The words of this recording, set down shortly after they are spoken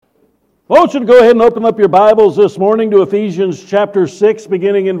I want you to go ahead and open up your Bibles this morning to Ephesians chapter 6,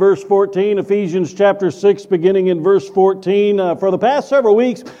 beginning in verse 14. Ephesians chapter 6, beginning in verse 14. For the past several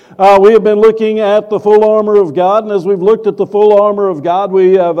weeks, we have been looking at the full armor of God. And as we've looked at the full armor of God,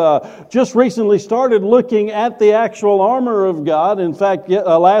 we have just recently started looking at the actual armor of God. In fact,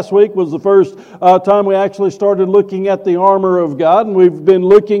 last week was the first time we actually started looking at the armor of God. And we've been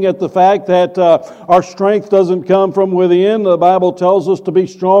looking at the fact that our strength doesn't come from within. The Bible tells us to be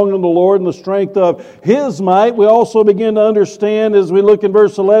strong in the Lord and the strength of His might. We also begin to understand as we look in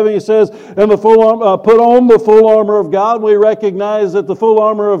verse 11, he says, "And the full put on the full armor of God." We recognize that the full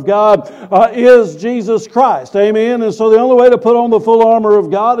armor of God is Jesus Christ. Amen. And so the only way to put on the full armor of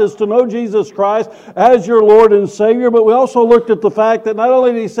God is to know Jesus Christ as your Lord and Savior. But we also looked at the fact that not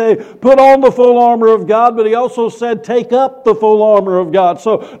only did He say, "Put on the full armor of God," but He also said, "Take up the full armor of God."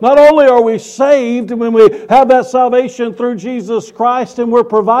 So not only are we saved when we have that salvation through Jesus Christ, and we're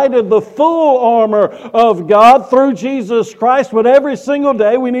provided the full armor of God through Jesus Christ, but every single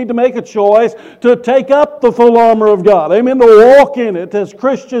day we need to make a choice to take up the full armor of God. Amen. To walk in it as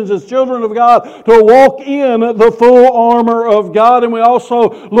Christians, as children of God, to walk in the full armor of God. And we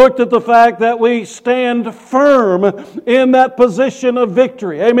also looked at the fact that we stand firm in that position of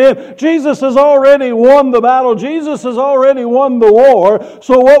victory. Amen. Jesus has already won the battle. Jesus has already won the war.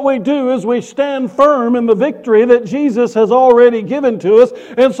 So what we do is we stand firm in the victory that Jesus has already given to us.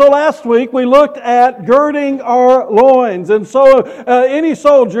 And so last week we looked at girding our loins. And so any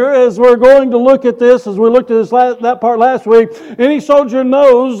soldier, as we're going to look at this, as we looked at that part last week, any soldier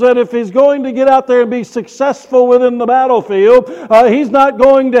knows that if he's going to get out there and be successful within the battlefield, he's not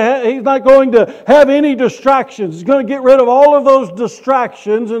going to have any distractions. He's going to get rid of all of those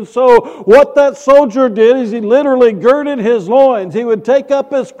distractions. And so what that soldier did is he literally girded his loins. He would take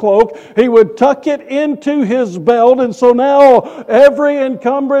up his cloak, he would tuck it into his belt, and so now every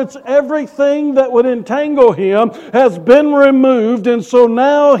encumbrance, everything that would entangle him has been removed, and so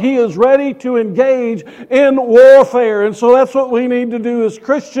now he is ready to engage in warfare. And so that's what we need to do as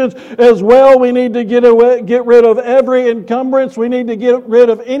Christians as well. We need to get rid of every encumbrance. We need to get rid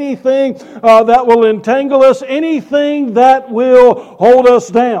of anything that will entangle us, anything that will hold us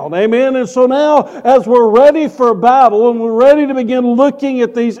down. Amen. And so now, as we're ready for battle and we're ready to begin looking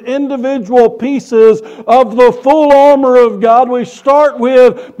at these individual pieces of the full armor of God, we start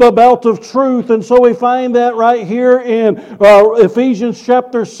with the belt of truth. And so we find that right here in Ephesians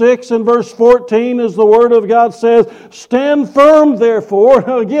chapter 6 and verse 14, as the Word of God says, "Stand firm, therefore."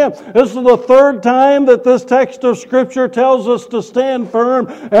 Again, this is the third time that this text of Scripture tells us to stand firm,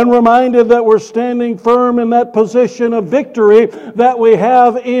 and reminded that we're standing firm in that position of victory that we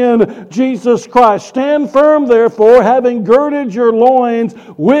have in Jesus Christ. "Stand firm, therefore, having girded your loins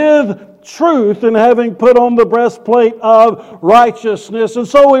with truth, and having put on the breastplate of righteousness." And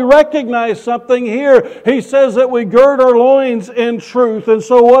so we recognize something here. He says that we gird our loins in truth. And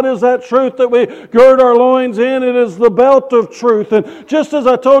so what is that truth that we gird our loins in? It is the belt of truth. And just as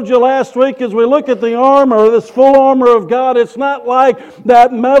I told you last week, as we look at the armor, this full armor of God, it's not like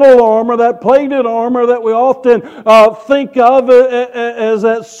that metal armor, that plated armor that we often think of as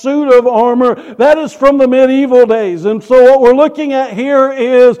that suit of armor. That is from the medieval days. And so what we're looking at here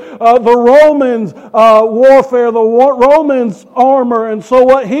is the Romans warfare, the Romans armor, and so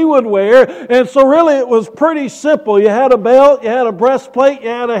what he would wear. And so really it was pretty simple. You had a belt, you had a breastplate, you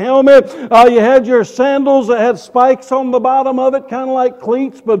had a helmet, you had your sandals that had spikes on the bottom of it, kind of like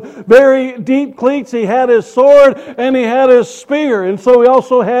cleats, but very deep cleats. He had his sword and he had his spear, and so he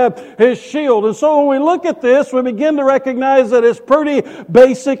also had his shield. And so when we look at this, we begin to recognize that it's pretty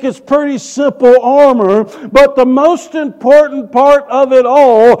basic, it's pretty simple armor, but the most important part of it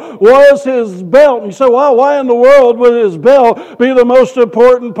all was his belt. And you say, well, why in the world would his belt be the most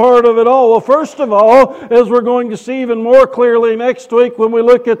important part of it all? Well, first of all, as we're going to see even more clearly next week when we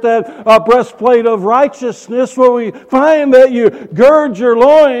look at that breastplate of righteousness, where we find that you gird your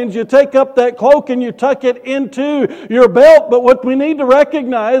loins, you take up that cloak and you tuck it into your belt. But what we need to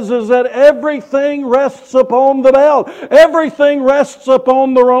recognize is that everything rests upon the belt. Everything rests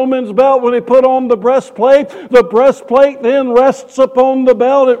upon the Roman's belt. When he put on the breastplate then rests upon the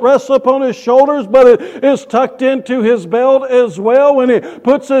belt. It rests upon his shoulders, but it is tucked into his belt as well. When he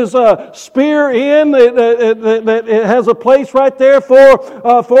puts his spear in, it has a place right there for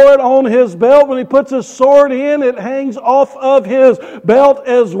it on his belt. When he puts his sword in, it hangs off of his belt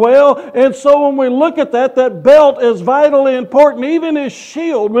as well. And so when we look at that belt is vitally important. Even his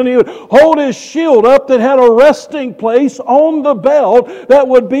shield, when he would hold his shield up, that had a resting place on the belt that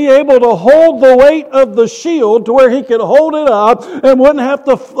would be able to hold the weight of the shield to where he could hold it up and wouldn't have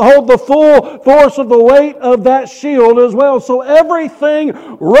to hold hold the full force of the weight of that shield as well. So everything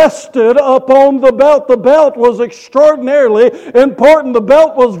rested upon the belt. The belt was extraordinarily important. The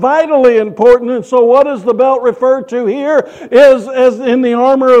belt was vitally important. And so what is the belt referred to here? Is as in the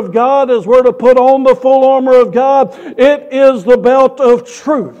armor of God, as we're to put on the full armor of God, it is the belt of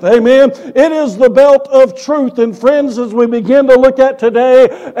truth. Amen. It is the belt of truth. And friends, as we begin to look at today,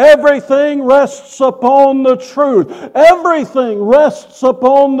 everything rests upon the truth. Everything rests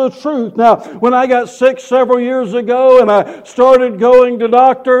upon the truth. Now, when I got sick several years ago and I started going to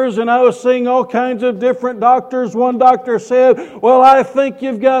doctors and I was seeing all kinds of different doctors, one doctor said, well, I think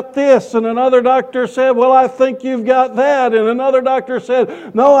you've got this. And another doctor said, well, I think you've got that. And another doctor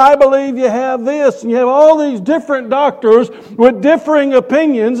said, no, I believe you have this. And you have all these different doctors with differing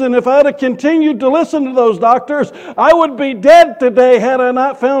opinions. And if I'd have continued to listen to those doctors, I would be dead today had I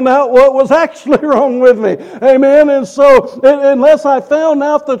not found out what was actually wrong with me. Amen. And so, unless I found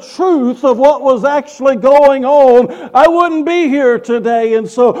out the truth of what was actually going on, I wouldn't be here today. And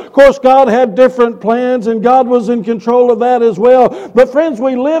so, of course, God had different plans and God was in control of that as well. But friends,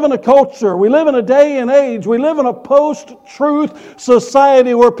 we live in a culture, we live in a day and age, we live in a post-truth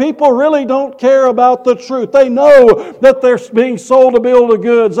society where people really don't care about the truth. They know that they're being sold a bill of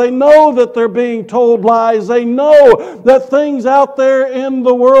goods. They know that they're being told lies. They know that things out there in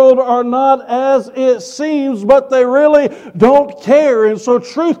the world are not as it seems, but they really don't care. And so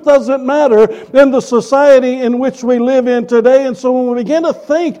truth doesn't matter in the society in which we live in today. And so when we begin to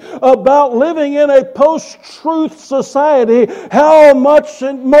think about living in a post-truth society, how much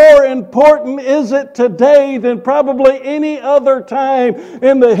more important is it today than probably any other time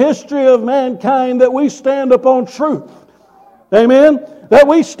in the history of mankind that we stand upon truth? Amen? That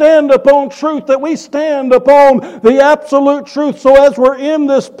we stand upon truth, that we stand upon the absolute truth. So as we're in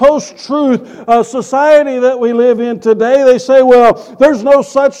this post-truth society that we live in today, they say, well, there's no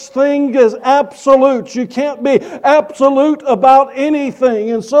such thing as absolutes. You can't be absolute about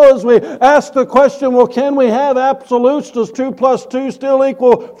anything. And so as we ask the question, well, can we have absolutes? Does 2 plus 2 still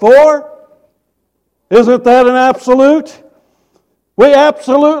equal 4? Isn't that an absolute? We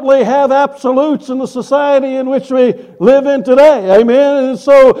absolutely have absolutes in the society in which we live in today. Amen. And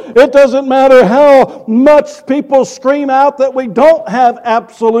so it doesn't matter how much people scream out that we don't have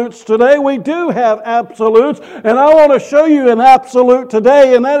absolutes today. We do have absolutes. And I want to show you an absolute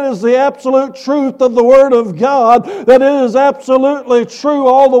today, and that is the absolute truth of the Word of God, that it is absolutely true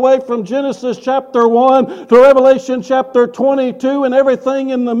all the way from Genesis chapter 1 to Revelation chapter 22, and everything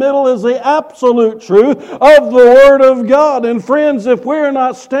in the middle is the absolute truth of the Word of God. And friends, if we're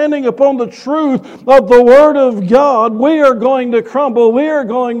not standing upon the truth of the Word of God, we are going to crumble. We are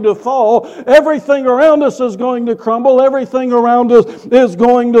going to fall. Everything around us is going to crumble. Everything around us is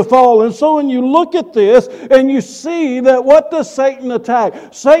going to fall. And so when you look at this and you see that, what does Satan attack?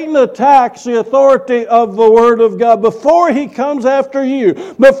 Satan attacks the authority of the Word of God. Before he comes after you,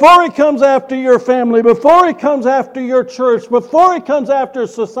 before he comes after your family, before he comes after your church, before he comes after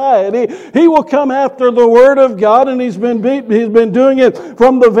society, he will come after the Word of God, and he's been doing it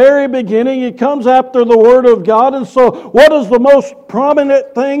from the very beginning. He comes after the Word of God. And so what is the most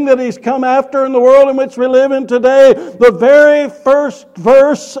prominent thing that he's come after in the world in which we live in today? The very first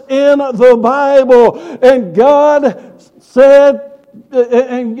verse in the Bible. And God said,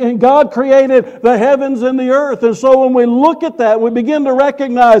 and God created the heavens and the earth. And so when we look at that, we begin to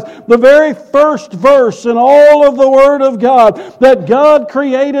recognize the very first verse in all of the Word of God, that God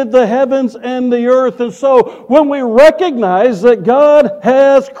created the heavens and the earth. And so when we recognize that God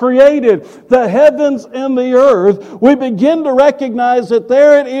has created the heavens and the earth, we begin to recognize that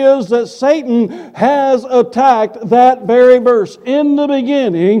there it is that Satan has attacked that very verse. In the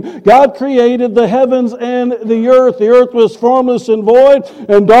beginning, God created the heavens and the earth. The earth was formless and void,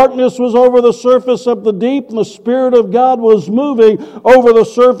 and darkness was over the surface of the deep, and the Spirit of God was moving over the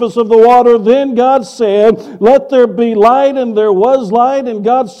surface of the water. Then God said, let there be light, and there was light, and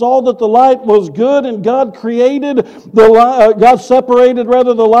God saw that the light was good, and God separated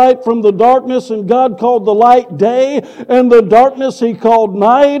the light from the darkness, and God called the light day, and the darkness He called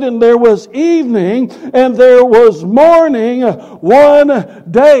night, and there was evening, and there was morning one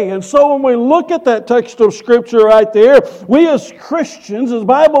day. And so when we look at that text of Scripture right there, we as Christians, as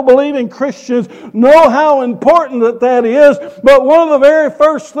Bible-believing Christians, know how important that is. But one of the very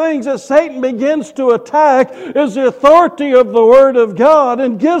first things that Satan begins to attack is the authority of the Word of God,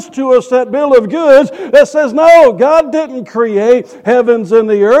 and gives to us that bill of goods that says, no, God didn't create heavens and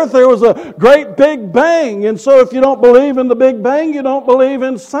the earth. There was a great big bang. And so if you don't believe in the Big Bang, you don't believe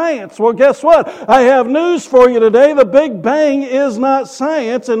in science. Well, guess what? I have news for you today. The Big Bang is not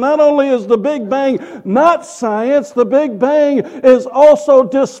science. And not only is the Big Bang not science, the Big Bang is also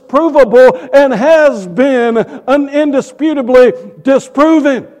disprovable and has been indisputably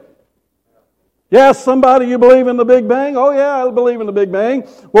disproven. Yes, somebody, you believe in the Big Bang? Oh yeah, I believe in the Big Bang.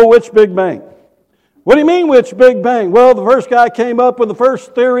 Well, which Big Bang? What do you mean, which Big Bang? Well, the first guy came up with the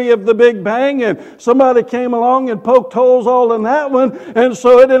first theory of the Big Bang, and somebody came along and poked holes all in that one, and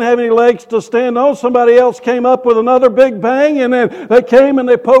so it didn't have any legs to stand on. Somebody else came up with another Big Bang, and then they came and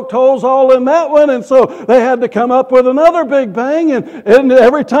they poked holes all in that one, and so they had to come up with another Big Bang, and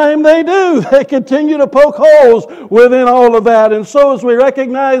every time they do, they continue to poke holes within all of that. And so as we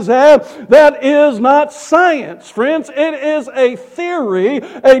recognize that, that is not science, friends. It is a theory,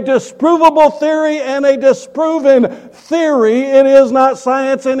 a disprovable theory, and a disproven theory. It is not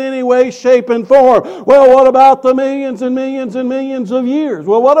science in any way, shape, and form. Well, what about the millions and millions and millions of years?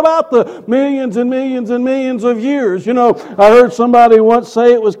 Well, what about the millions and millions and millions of years? You know, I heard somebody once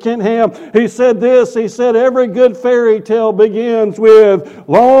say, it was Kent Ham, he said this, he said, every good fairy tale begins with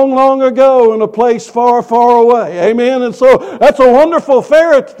long, long ago in a place far, far away. Amen? And so that's a wonderful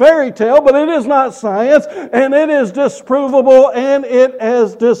fairy tale, but it is not science, and it is disprovable, and it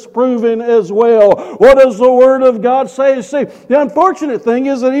is disproven as well. What does the Word of God say? See, the unfortunate thing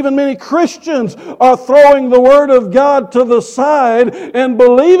is that even many Christians are throwing the Word of God to the side and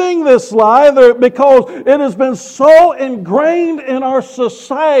believing this lie because it has been so ingrained in our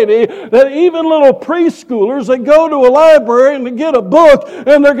society that even little preschoolers that go to a library and get a book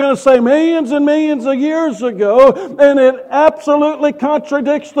and they're going to say millions and millions of years ago, and it absolutely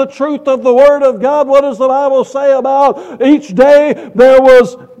contradicts the truth of the Word of God. What does the Bible say about each day? There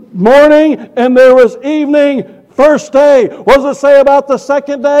was morning and there was evening. First day. What does it say about the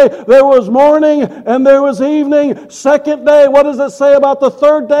second day? There was morning and there was evening. Second day. What does it say about the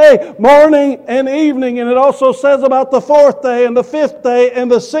third day? Morning and evening. And it also says about the fourth day and the fifth day and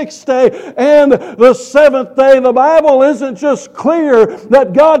the sixth day and the seventh day. The Bible isn't just clear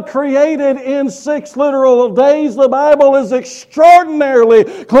that God created in 6 literal days. The Bible is extraordinarily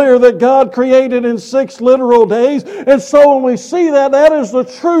clear that God created in 6 literal days. And so when we see that, that is the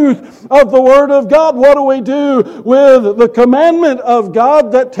truth of the Word of God. What do we do with the commandment of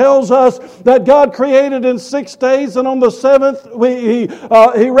God that tells us that God created in 6 days and on the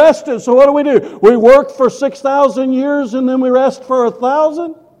 7th He rested? So what do? We work for 6,000 years and then we rest for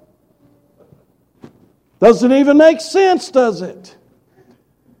 1,000? Doesn't even make sense, does it?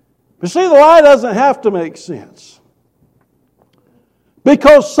 You see, the lie doesn't have to make sense.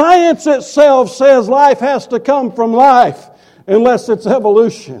 Because science itself says life has to come from life unless it's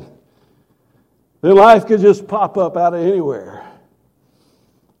evolution. Then life could just pop up out of anywhere.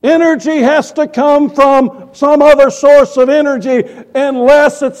 Energy has to come from some other source of energy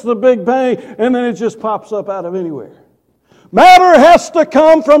unless it's the Big Bang, and then it just pops up out of anywhere. Matter has to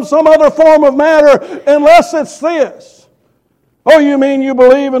come from some other form of matter unless it's this. Oh, you mean you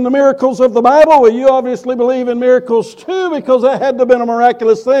believe in the miracles of the Bible? Well, you obviously believe in miracles too, because that had to have been a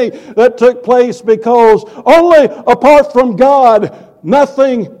miraculous thing that took place, because only apart from God,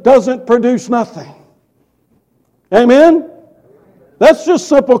 nothing doesn't produce nothing. Amen? That's just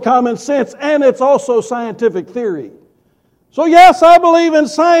simple common sense, and it's also scientific theory. So yes, I believe in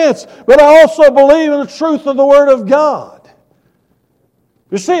science, but I also believe in the truth of the Word of God.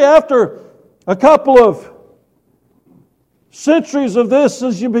 You see, after a couple of centuries of this,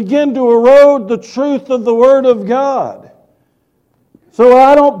 as you begin to erode the truth of the Word of God. So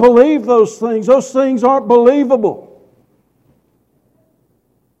I don't believe those things. Those things aren't believable.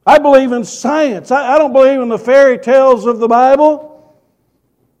 I believe in science. I don't believe in the fairy tales of the Bible.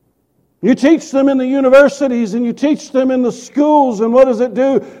 You teach them in the universities and you teach them in the schools, and what does it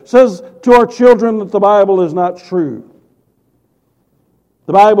do? It says to our children that the Bible is not true.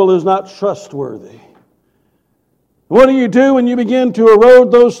 The Bible is not trustworthy. What do you do when you begin to erode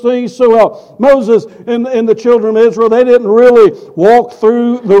those things? So Moses and the children of Israel, they didn't really walk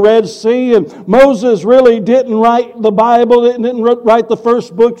through the Red Sea, and Moses really didn't write the Bible, didn't write the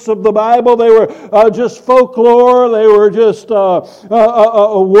first books of the Bible. They were just folklore. They were just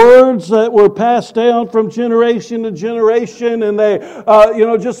words that were passed down from generation to generation, and they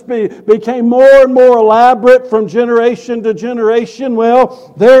just became more and more elaborate from generation to generation.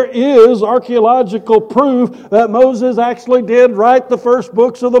 Well, there is archaeological proof that Moses actually did write the first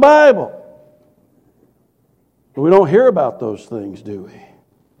books of the Bible. But we don't hear about those things, do we?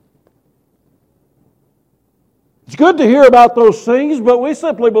 It's good to hear about those things, but we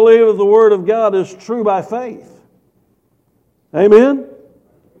simply believe that the Word of God is true by faith. Amen?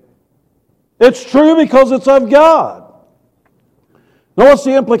 It's true because it's of God. Now, what's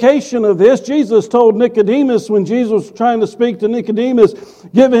the implication of this? Jesus told Nicodemus, when Jesus was trying to speak to Nicodemus,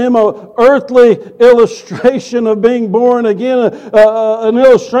 give him an earthly illustration of being born again, an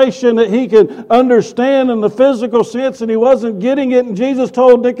illustration that he could understand in the physical sense, and he wasn't getting it. And Jesus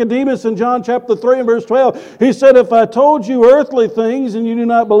told Nicodemus in John chapter 3 and verse 12, He said, if I told you earthly things and you do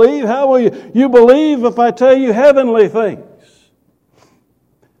not believe, how will you believe if I tell you heavenly things?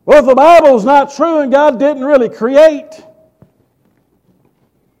 Well, if the Bible is not true and God didn't really create,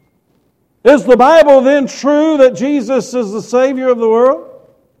 is the Bible then true that Jesus is the Savior of the world?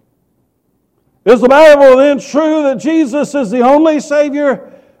 Is the Bible then true that Jesus is the only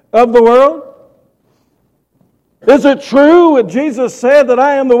Savior of the world? Is it true what Jesus said that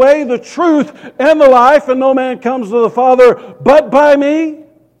I am the way, the truth, and the life, and no man comes to the Father but by me?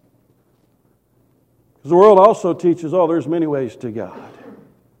 Because the world also teaches, there's many ways to God.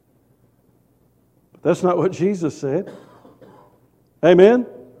 But that's not what Jesus said. Amen?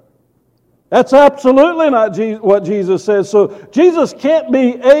 That's absolutely not what Jesus says. So Jesus can't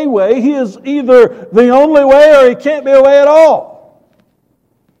be a way. He is either the only way or He can't be a way at all.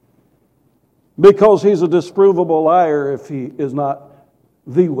 Because He's a disprovable liar if He is not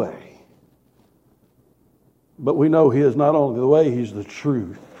the way. But we know He is not only the way, He's the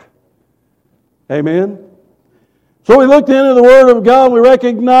truth. Amen? So we looked into the Word of God. We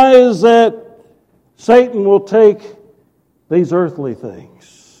recognize that Satan will take these earthly things,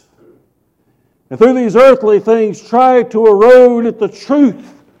 and through these earthly things try to erode at the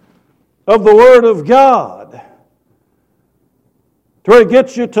truth of the Word of God, to where it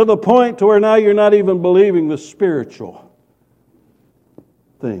gets you to the point to where now you're not even believing the spiritual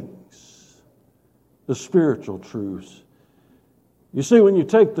things, the spiritual truths. You see, when you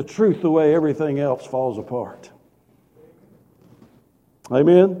take the truth away, everything else falls apart.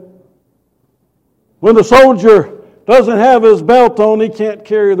 Amen? When the soldier doesn't have his belt on, he can't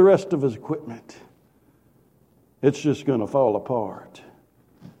carry the rest of his equipment. It's just going to fall apart.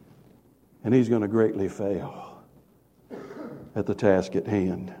 And he's going to greatly fail at the task at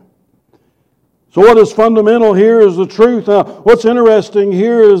hand. So what is fundamental here is the truth. Now, what's interesting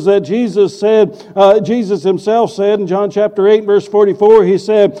here is that Jesus Himself said in John chapter 8, verse 44, He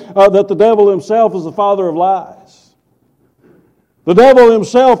said that the devil himself is the father of lies. The devil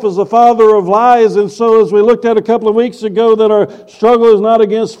himself is the father of lies, and so as we looked at a couple of weeks ago, that our struggle is not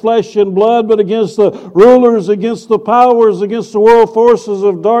against flesh and blood, but against the rulers, against the powers, against the world forces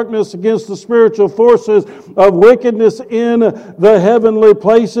of darkness, against the spiritual forces of wickedness in the heavenly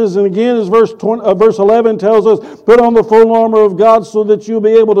places. And again, as verse 11 tells us, put on the full armor of God so that you'll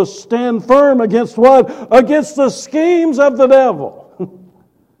be able to stand firm against what? Against the schemes of the devil.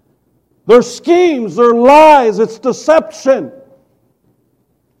 They're schemes, they're lies, it's deception.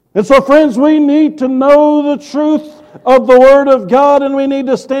 And so, friends, we need to know the truth of the Word of God, and we need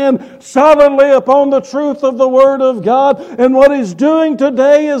to stand solidly upon the truth of the Word of God. And what He's doing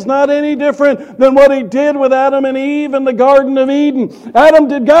today is not any different than what He did with Adam and Eve in the Garden of Eden. Adam,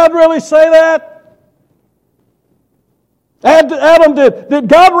 did God really say that? Adam, did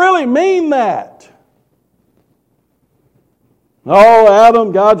God really mean that? Oh,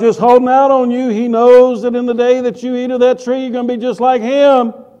 Adam, God's just holding out on you. He knows that in the day that you eat of that tree, you're going to be just like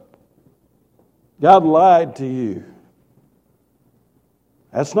Him. God lied to you.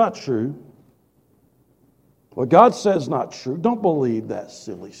 That's not true. What God says is not true. Don't believe that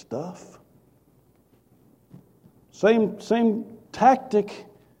silly stuff. Same tactic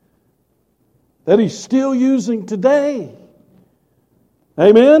that He's still using today.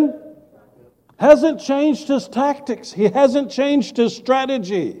 Amen? Hasn't changed His tactics. He hasn't changed His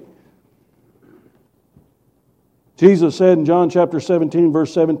strategy. Jesus said in John chapter 17,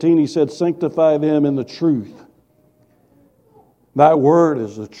 verse 17, He said, sanctify them in the truth. Thy word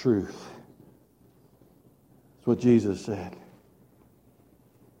is the truth. That's what Jesus said.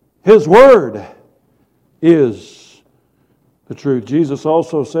 His word is the truth. Jesus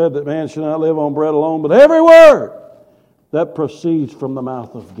also said that man should not live on bread alone, but every word that proceeds from the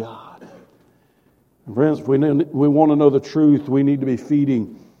mouth of God. And friends, if we want to know the truth, we need to be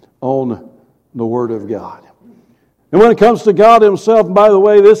feeding on the Word of God. And when it comes to God Himself, and by the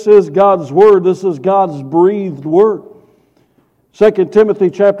way, this is God's Word. This is God's breathed Word. 2 Timothy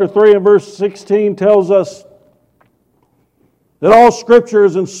chapter 3 and verse 16 tells us that all Scripture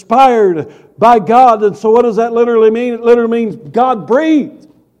is inspired by God. And so what does that literally mean? It literally means God breathed.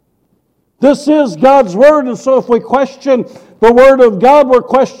 This is God's Word. And so if we question the Word of God, we're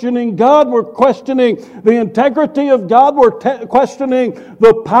questioning God. We're questioning the integrity of God. We're questioning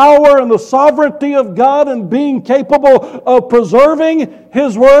the power and the sovereignty of God and being capable of preserving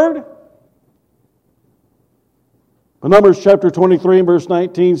His Word. But Numbers chapter 23 and verse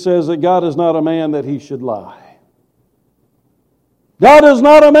 19 says that God is not a man that He should lie. God is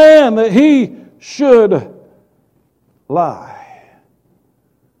not a man that He should lie.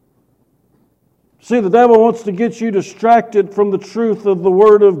 See, the devil wants to get you distracted from the truth of the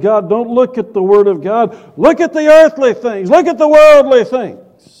Word of God. Don't look at the Word of God. Look at the earthly things. Look at the worldly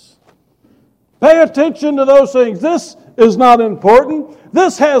things. Pay attention to those things. This is not important.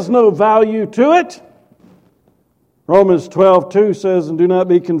 This has no value to it. Romans 12:2 says, "And do not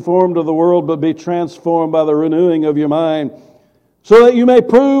be conformed to the world, but be transformed by the renewing of your mind, so that you may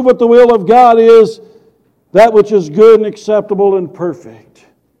prove what the will of God is, that which is good and acceptable and perfect."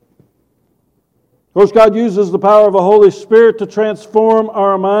 Of course, God uses the power of the Holy Spirit to transform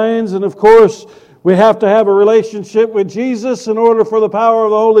our minds. And of course, we have to have a relationship with Jesus in order for the power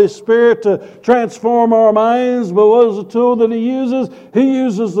of the Holy Spirit to transform our minds. But what is the tool that He uses? He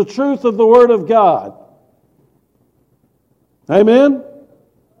uses the truth of the Word of God. Amen?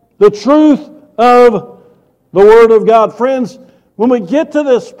 The truth of the Word of God. Friends, when we get to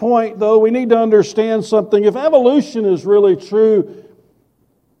this point, though, we need to understand something. If evolution is really true,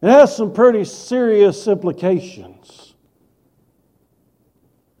 it has some pretty serious implications.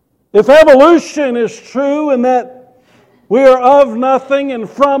 If evolution is true and that we are of nothing and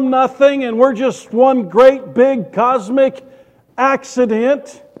from nothing and we're just one great big cosmic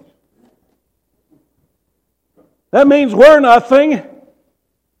accident, that means we're nothing.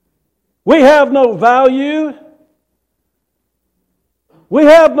 We have no value. We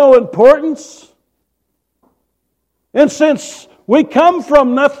have no importance. And since we come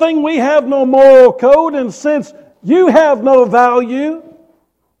from nothing, we have no moral code. And since you have no value,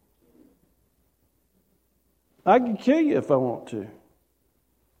 I can kill you if I want to.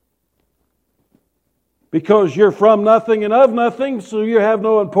 Because you're from nothing and of nothing, so you have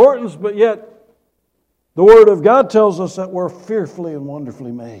no importance, but yet the Word of God tells us that we're fearfully and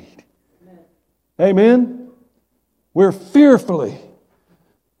wonderfully made. Amen? We're fearfully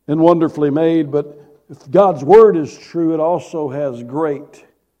and wonderfully made, but if God's Word is true, it also has great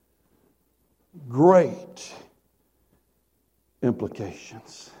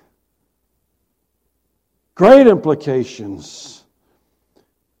implications. Great implications.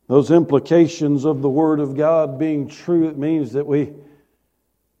 Those implications of the Word of God being true, it means that we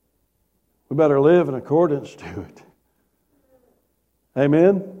better live in accordance to it.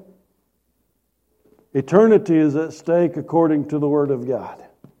 Amen? Eternity is at stake according to the Word of God.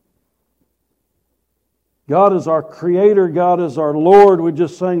 God is our Creator. God is our Lord. We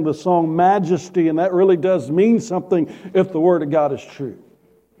just sang the song Majesty, and that really does mean something if the Word of God is true.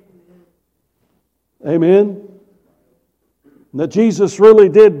 Amen? That Jesus really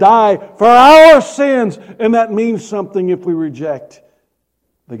did die for our sins, and that means something if we reject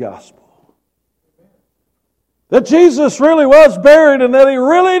the gospel. That Jesus really was buried and that He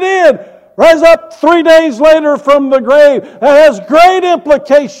really did rise up 3 days later from the grave. That has great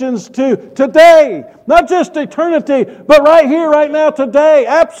implications to today. Not just eternity, but right here, right now, today.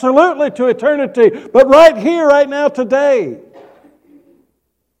 Absolutely to eternity, but right here, right now, today.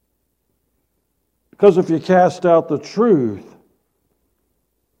 Because if you cast out the truth,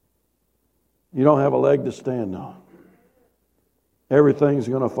 you don't have a leg to stand on. Everything's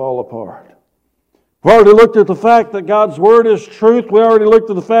going to fall apart. We've already looked at the fact that God's Word is truth. We already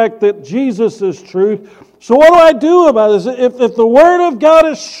looked at the fact that Jesus is truth. So what do I do about this? If the Word of God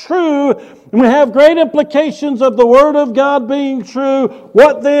is true, and we have great implications of the Word of God being true,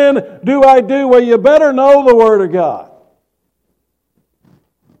 what then do I do? Well, you better know the Word of God.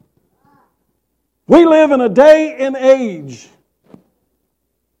 We live in a day and age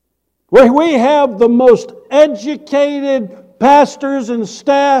where we have the most educated pastors and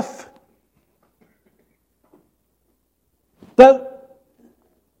staff that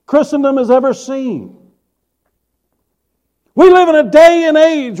Christendom has ever seen. We live in a day and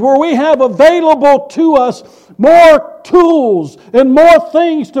age where we have available to us more tools and more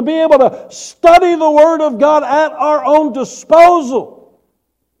things to be able to study the Word of God at our own disposal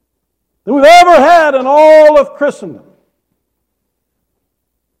than we've ever had in all of Christendom.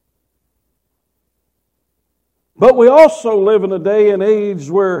 But we also live in a day and age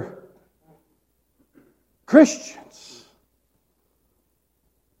where Christians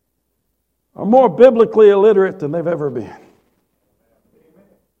are more biblically illiterate than they've ever been.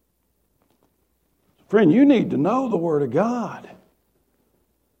 Friend, you need to know the Word of God.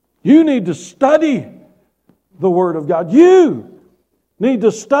 You need to study the Word of God. You need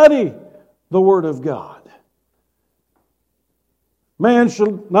to study the Word of God. Man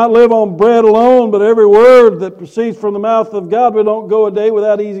shall not live on bread alone, but every word that proceeds from the mouth of God. We don't go a day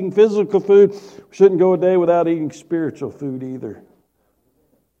without eating physical food. We shouldn't go a day without eating spiritual food either.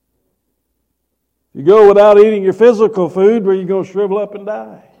 You go without eating your physical food, where you're going to shrivel up and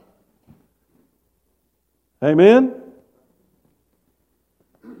die. Amen?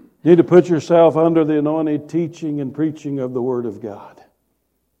 You need to put yourself under the anointed teaching and preaching of the Word of God.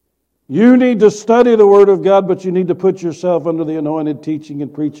 You need to study the Word of God, but you need to put yourself under the anointed teaching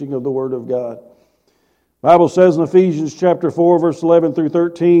and preaching of the Word of God. The Bible says in Ephesians chapter 4, verse 11 through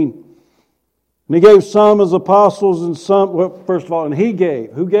 13, and He gave some as apostles and some, well, first of all, and He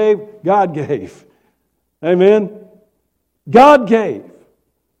gave. Who gave? God gave. Amen? God gave.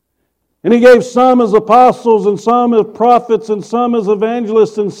 And He gave some as apostles and some as prophets and some as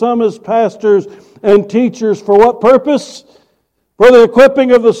evangelists and some as pastors and teachers. For what purpose? For the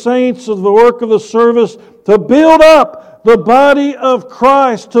equipping of the saints of the work of the service, to build up the body of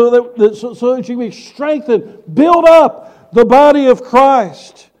Christ so that it can be strengthened. Build up the body of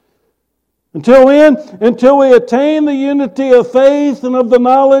Christ. Until when? Until we attain the unity of faith and of the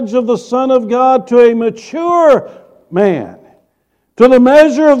knowledge of the Son of God, to a mature man, to the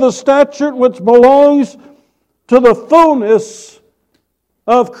measure of the stature which belongs to the fullness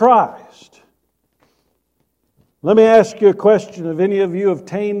of Christ. Let me ask you a question. Have any of you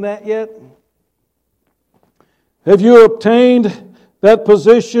obtained that yet? Have you obtained that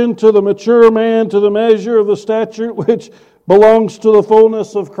position, to the mature man, to the measure of the stature which belongs to the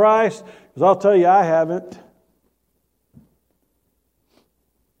fullness of Christ? Because I'll tell you, I haven't.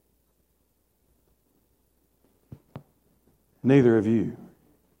 Neither of you.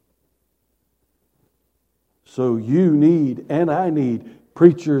 So you need, and I need,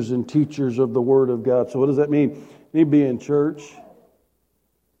 preachers and teachers of the Word of God. So what does that mean? You need to be in church.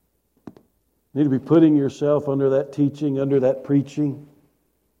 You need to be putting yourself under that teaching, under that preaching.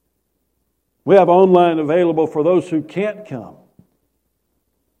 We have online available for those who can't come.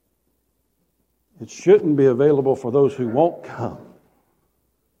 It shouldn't be available for those who won't come.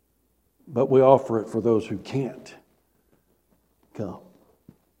 But we offer it for those who can't come.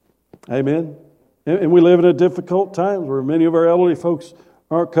 Amen? And we live in a difficult time where many of our elderly folks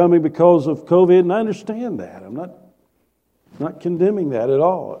aren't coming because of COVID, and I understand that. I'm not condemning that at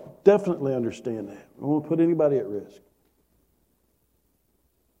all. I definitely understand that. I don't want to put anybody at risk.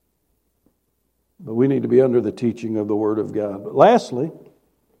 But we need to be under the teaching of the Word of God. But lastly,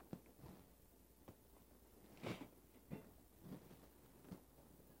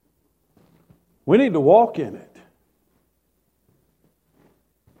 we need to walk in it.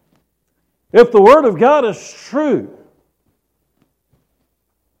 If the Word of God is true,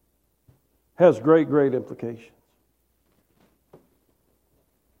 it has great, great implications.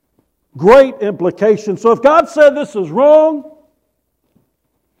 Great implications. So if God said this is wrong,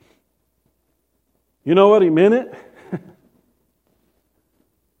 you know what? He meant it.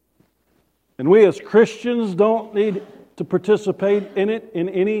 And we as Christians don't need to participate in it in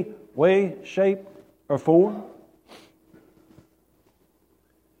any way, shape, or form.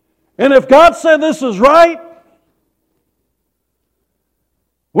 And if God said this is right,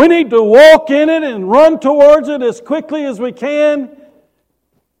 we need to walk in it and run towards it as quickly as we can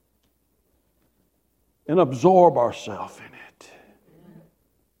and absorb ourselves in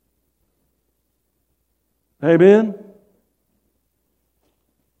it. Amen?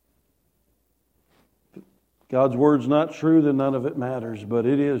 If God's Word's not true, then none of it matters, but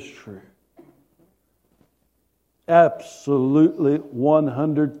it is true. Absolutely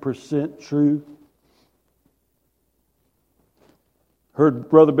 100% true. Heard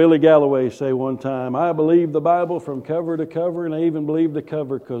Brother Billy Galloway say one time, I believe the Bible from cover to cover, and I even believe the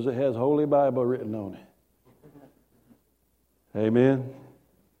cover because it has Holy Bible written on it. Amen.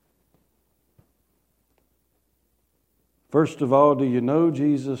 First of all, do you know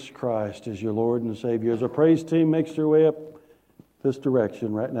Jesus Christ as your Lord and Savior? As our praise team makes their way up this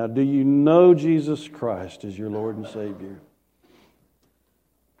direction right now, do you know Jesus Christ as your Lord and Savior?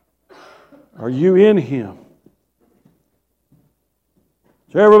 Are you in Him?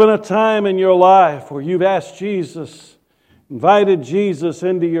 Has there ever been a time in your life where you've asked Jesus, invited Jesus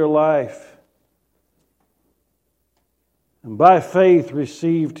into your life, and by faith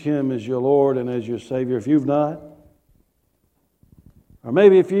received Him as your Lord and as your Savior? If you've not, or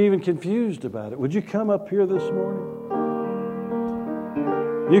maybe if you're even confused about it, would you come up here this morning?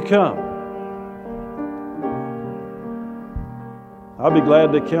 You come. I'll be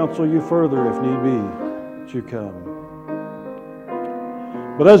glad to counsel you further if need be, that you come.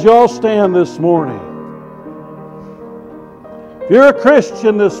 But as you all stand this morning, if you're a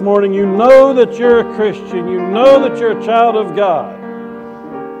Christian this morning, you know that you're a Christian. You know that you're a child of God.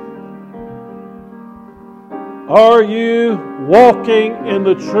 Are you walking in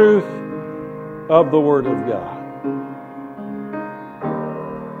the truth of the Word of God?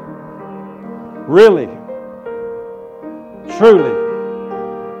 Really, truly,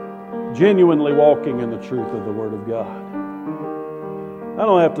 genuinely walking in the truth of the Word of God. I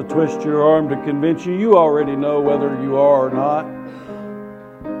don't have to twist your arm to convince you. You already know whether you are or not.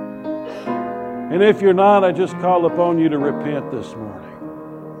 And if you're not, I just call upon you to repent this morning.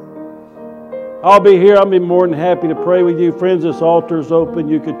 I'll be here. I'll be more than happy to pray with you. Friends, this altar's open.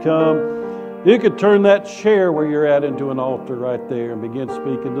 You could come. You could turn that chair where you're at into an altar right there and begin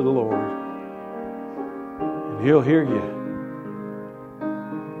speaking to the Lord. And He'll hear you.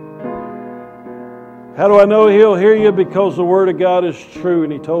 How do I know He'll hear you? Because the Word of God is true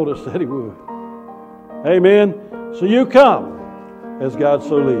and He told us that He would. Amen. So you come as God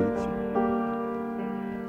so leads.